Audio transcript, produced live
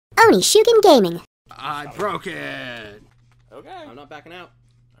OniShuken Gaming. I broke it! Okay. I'm not backing out.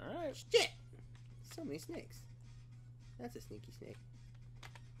 Alright. Shit! So many snakes. That's a sneaky snake.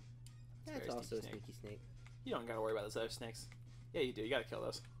 That's also a sneaky snake. You don't gotta worry about those other snakes. Yeah, you do. You gotta kill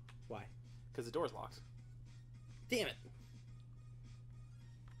those. Why? Because the door's locked. Damn it!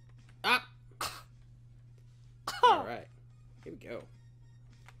 Ah! Alright. Here we go.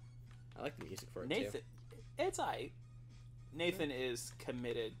 I like the music for it Nathan, too. it's aight. Nathan is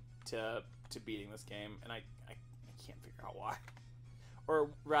committed to beating this game, and I can't figure out why. Or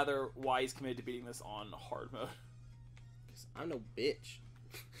rather, why he's committed to beating this on hard mode. Because I'm no bitch.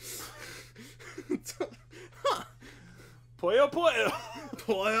 Huh. Puyo Puyo!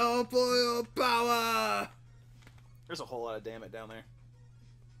 Puyo Puyo power! There's a whole lot of damn it down there.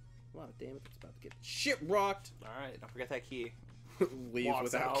 A lot of damn it, it's about to get shit rocked. Alright, don't forget that key. Leaves Walks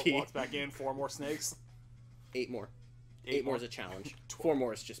without out, key. walks back in, 4 more snakes. 8 more. 8 more is a challenge. 4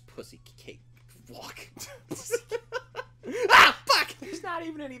 more is just pussy cake walk. Ah, fuck! There's not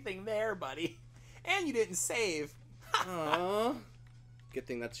even anything there, buddy. And you didn't save. Aww. Good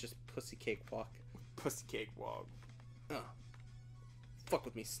thing that's just pussy cake walk. Pussy cake walk. Oh. Fuck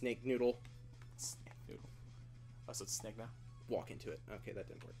with me, snake noodle. Snake noodle. Oh, so it's snake now? Walk into it. Okay, that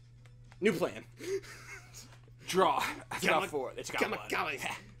didn't work. New plan. Draw. That's got 4. It's got 1.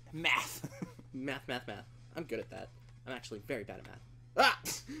 Math. Math. I'm good at that. I'm actually very bad at math. Ah!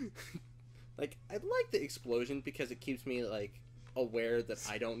 Like, I like the explosion because it keeps me, like, aware that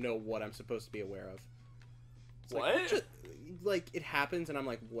I don't know what I'm supposed to be aware of. It's What? Like, it happens and I'm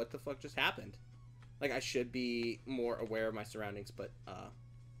like, what the fuck just happened? Like, I should be more aware of my surroundings, but, I'm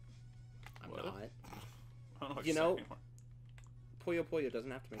What? not. I don't know what You you're know, saying Puyo Puyo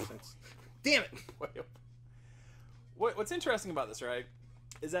doesn't have to make sense. Damn it! anymore. What's interesting about this, right,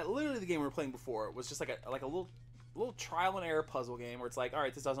 is that literally the game we were playing before was just like a little trial and error puzzle game where it's like, all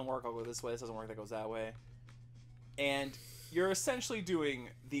right, this doesn't work, I'll go this way. This doesn't work, that goes that way. And you're essentially doing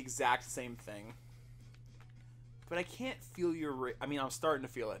the exact same thing. But I can't feel your... I mean, I'm starting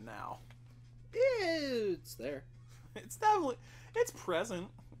to feel it now. It's there. It's definitely... It's present.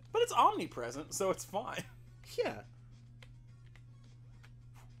 But it's omnipresent, so it's fine. Yeah.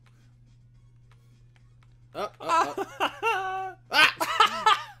 Ah!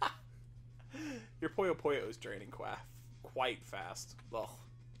 Your Puyo Puyo is draining quite fast. Ugh.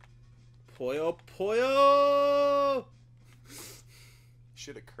 Puyo Puyo!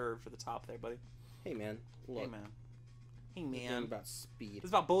 Should have curved for the top there, buddy. Hey, man. Look. Hey, man. Hey, We're man. about speed. It's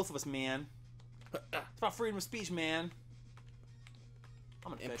about both of us, man. It's about freedom of speech, man.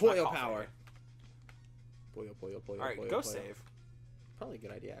 I'm gonna And finish my Puyo coffee. power. Puyo. Alright, Puyo, go Puyo. save. Probably a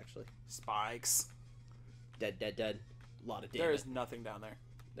good idea, actually. Spikes. Dead. A lot of damage. There is nothing down there.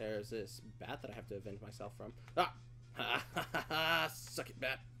 There's this bat that I have to avenge myself from. Ah! Ha ha ha ha! Suck it,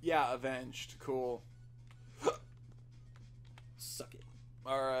 bat. Yeah, avenged. Cool. Suck it.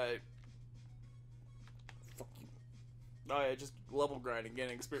 Alright. Fuck you. Oh yeah, just level grinding,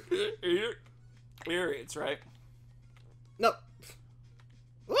 getting experience, right? No.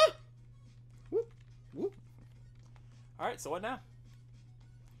 Woo! Woo! Alright, so what now?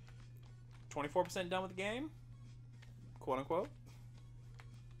 24% done with the game? Quote unquote.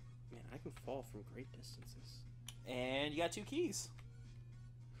 Man, I can fall from great distances. And you got 2 keys.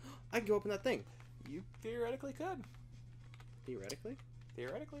 I can go open that thing. You theoretically could. Theoretically?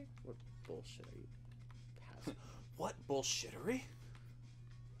 Theoretically. What bullshit are you passing? What bullshittery?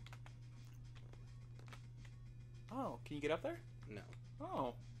 Oh, can you get up there? No.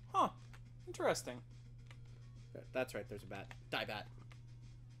 Oh. Huh. Interesting. That's right, there's a bat. Die, bat.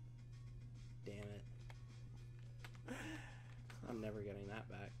 Damn it. I'm never getting that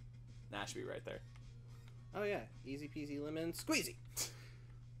back. Nah, should be right there. Oh yeah, easy peasy lemon squeezy.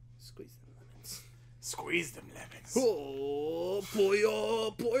 Squeeze them lemons. Squeeze them lemons. Oh,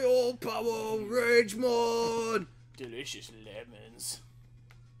 Puyo power rage mode. Delicious lemons.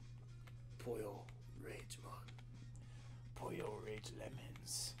 Puyo rage mode. Puyo rage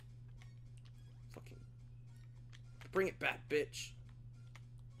lemons. Fucking bring it back, bitch.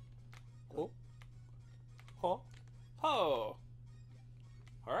 Oh. Oh. Oh.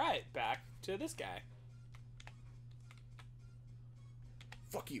 Alright, back to this guy.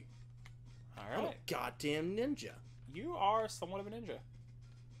 Fuck you. I'm a Alright. goddamn ninja. You are somewhat of a ninja.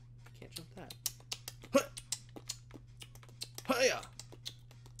 Can't jump that. Hiya!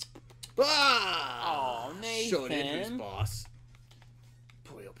 Ah! Oh, Nathan. Showed in who's boss.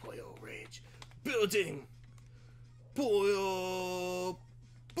 Puyo rage. Building. Puyo.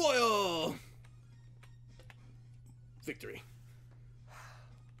 Victory.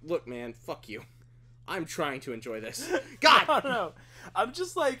 Look, man, fuck you. I'm trying to enjoy this. God! I don't know. I'm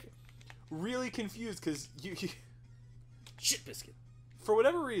just like, really confused because you Shit biscuit. for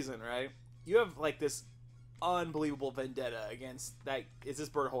whatever reason, right? You have like this unbelievable vendetta against that. Is this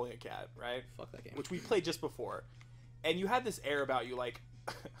bird holding a cat, right? Fuck that game. Which we played just before, and you had this air about you, like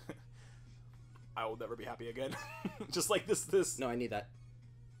I will never be happy again. Just like this. No, I need that.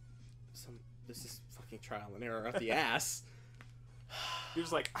 This is fucking trial and error up the ass. You're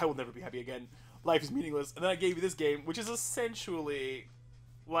just like, I will never be happy again. Life is meaningless. And then I gave you this game, which is essentially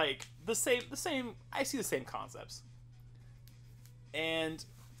like the same. I see the same concepts. And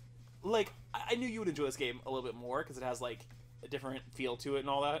like, I knew you would enjoy this game a little bit more because it has like a different feel to it and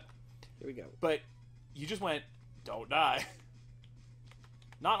all that. Here we go. But you just went, don't die.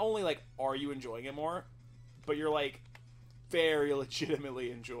 Not only like are you enjoying it more, but you're like very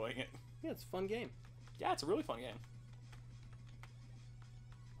legitimately enjoying it. Yeah, it's a fun game. Yeah, it's a really fun game.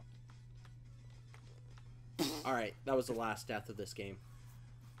 Alright, that was the last death of this game.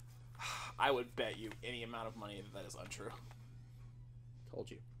 I would bet you any amount of money that is untrue. Told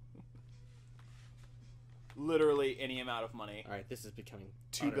you. Literally any amount of money. Alright, this is becoming...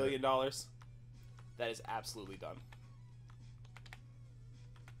 $2 billion. That is absolutely done.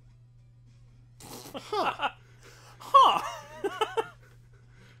 Huh. Huh.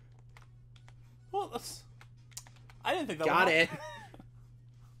 Well, that's... I didn't think that Got would it.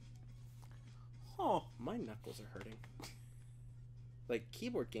 Huh. My knuckles are hurting. Like,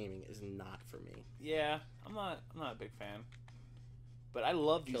 keyboard gaming is not for me. Yeah, I'm not a big fan. But I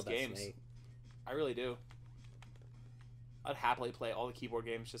love these Kill that games. snake. I really do. I'd happily play all the keyboard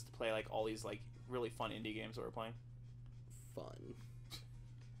games just to play like all these like really fun indie games that we're playing. Fun.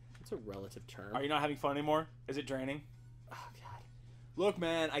 It's a relative term. Are you not having fun anymore? Is it draining? Oh, God. Look,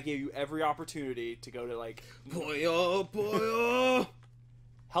 man, I gave you every opportunity to go to like Puyo, Puyo!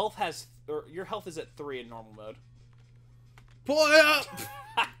 health has or your health is at 3 in normal mode. Puyo!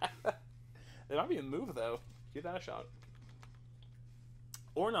 They might be a move though. Give that a shot.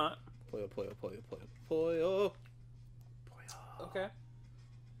 Or not. Puyo, Puyo, Puyo, Puyo, Puyo. Puyo. Okay.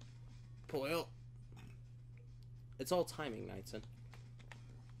 Puyo. It's all timing, Knightson.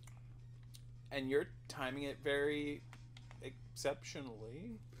 And you're timing it very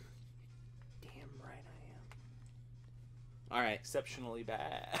exceptionally. Damn right I am. Alright. Exceptionally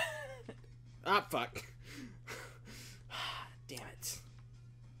bad. Ah, fuck. Damn it.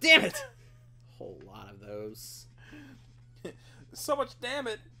 Damn it! Whole lot of those. So much damn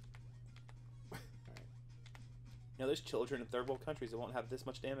it. You know, there's children in third world countries that won't have this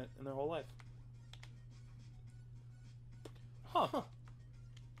much damn it in their whole life. Huh.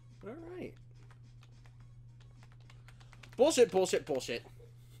 Alright. Bullshit, bullshit, bullshit.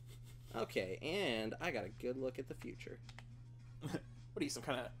 Okay, and I got a good look at the future. What are you, some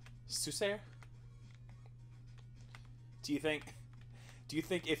kind of soothsayer? Do you think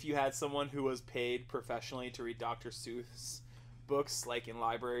if you had someone who was paid professionally to read Dr. Seuss books, like in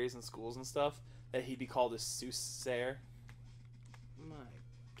libraries and schools and stuff, that he'd be called a soothsayer? My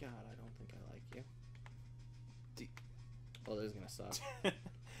God, I don't think I like you. Well, this is gonna suck.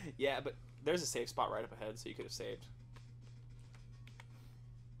 Yeah, but there's a safe spot right up ahead, so you could have saved.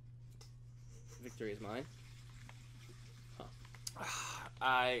 Victory is mine. Huh.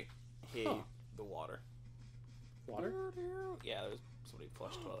 I hate the water. Water? Yeah, there's somebody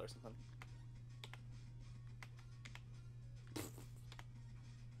flushed toilet or something.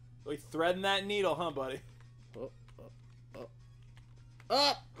 Really threading that needle, huh, buddy? Oh, oh, oh.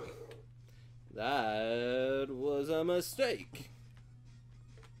 Oh! That was a mistake.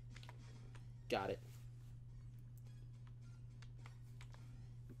 Got it.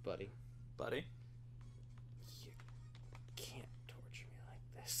 Buddy. Buddy? You can't torture me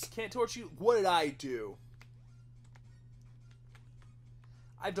like this. Can't torture you? What did I do?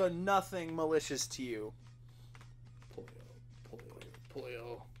 I've done nothing malicious to you. Puyo, Puyo,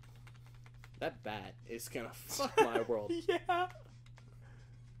 Puyo. That bat is gonna fuck my world. Yeah.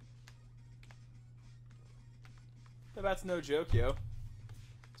 That's no joke, yo.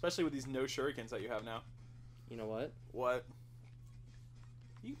 Especially with these no shurikens that you have now. You know what? What?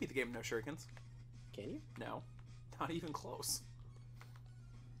 You can beat the game with no shurikens. Can you? No. Not even close.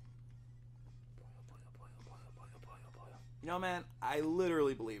 You know, man, I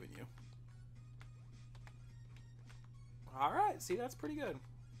literally believe in you. Alright, see, that's pretty good.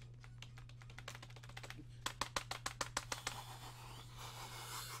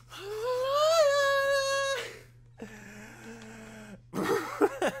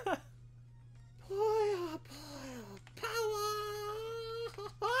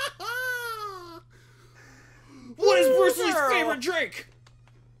 What is Bruce Lee's favorite drink?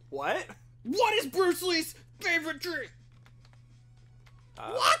 What? What is Bruce Lee's favorite drink?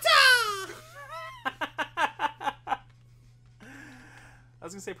 Uh, Water!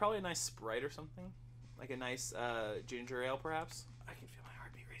 was gonna say probably a nice Sprite or something, like a nice ginger ale, perhaps. I can feel my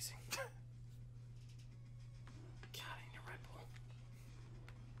heartbeat racing. God, I need a Red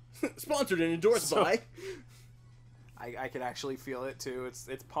Bull. Sponsored and endorsed by. I could actually feel it too.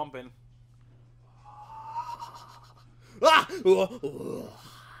 It's pumping. Ah!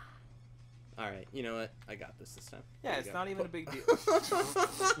 All right, you know what? I got this time. Yeah, it's not even a big deal.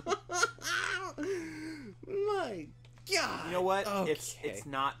 My God. You know what? Okay. It's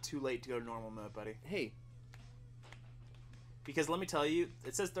not too late to go to normal mode, buddy. Hey. Because let me tell you,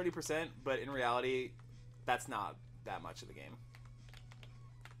 it says 30%, but in reality, that's not that much of the game.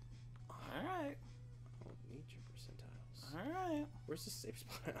 All right. I don't need your percentiles. All right. Where's the safe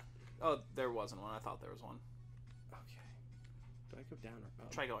spot? Oh, there wasn't one. I thought there was one. Okay. Do I go down or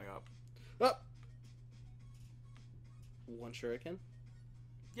up? Try going up. Up. One shuriken.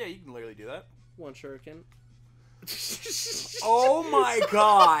 Yeah, you can literally do that. One shuriken. Oh my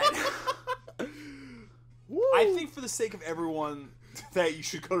God. Woo. I think for the sake of everyone that you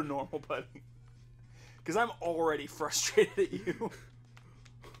should go to normal, buddy. Because I'm already frustrated at you.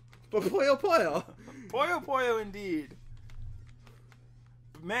 But Puyo Puyo. Puyo Puyo indeed.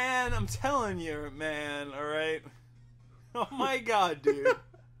 Man, I'm telling you, man, alright? Oh my God, dude.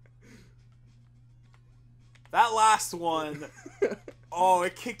 That last one, oh,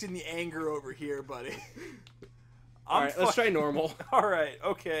 it kicked in the anger over here, buddy. Alright, let's try normal. Alright,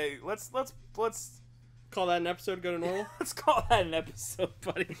 okay. Let's Call that an episode, go to normal? let's call that an episode,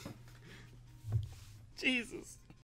 buddy. Jesus.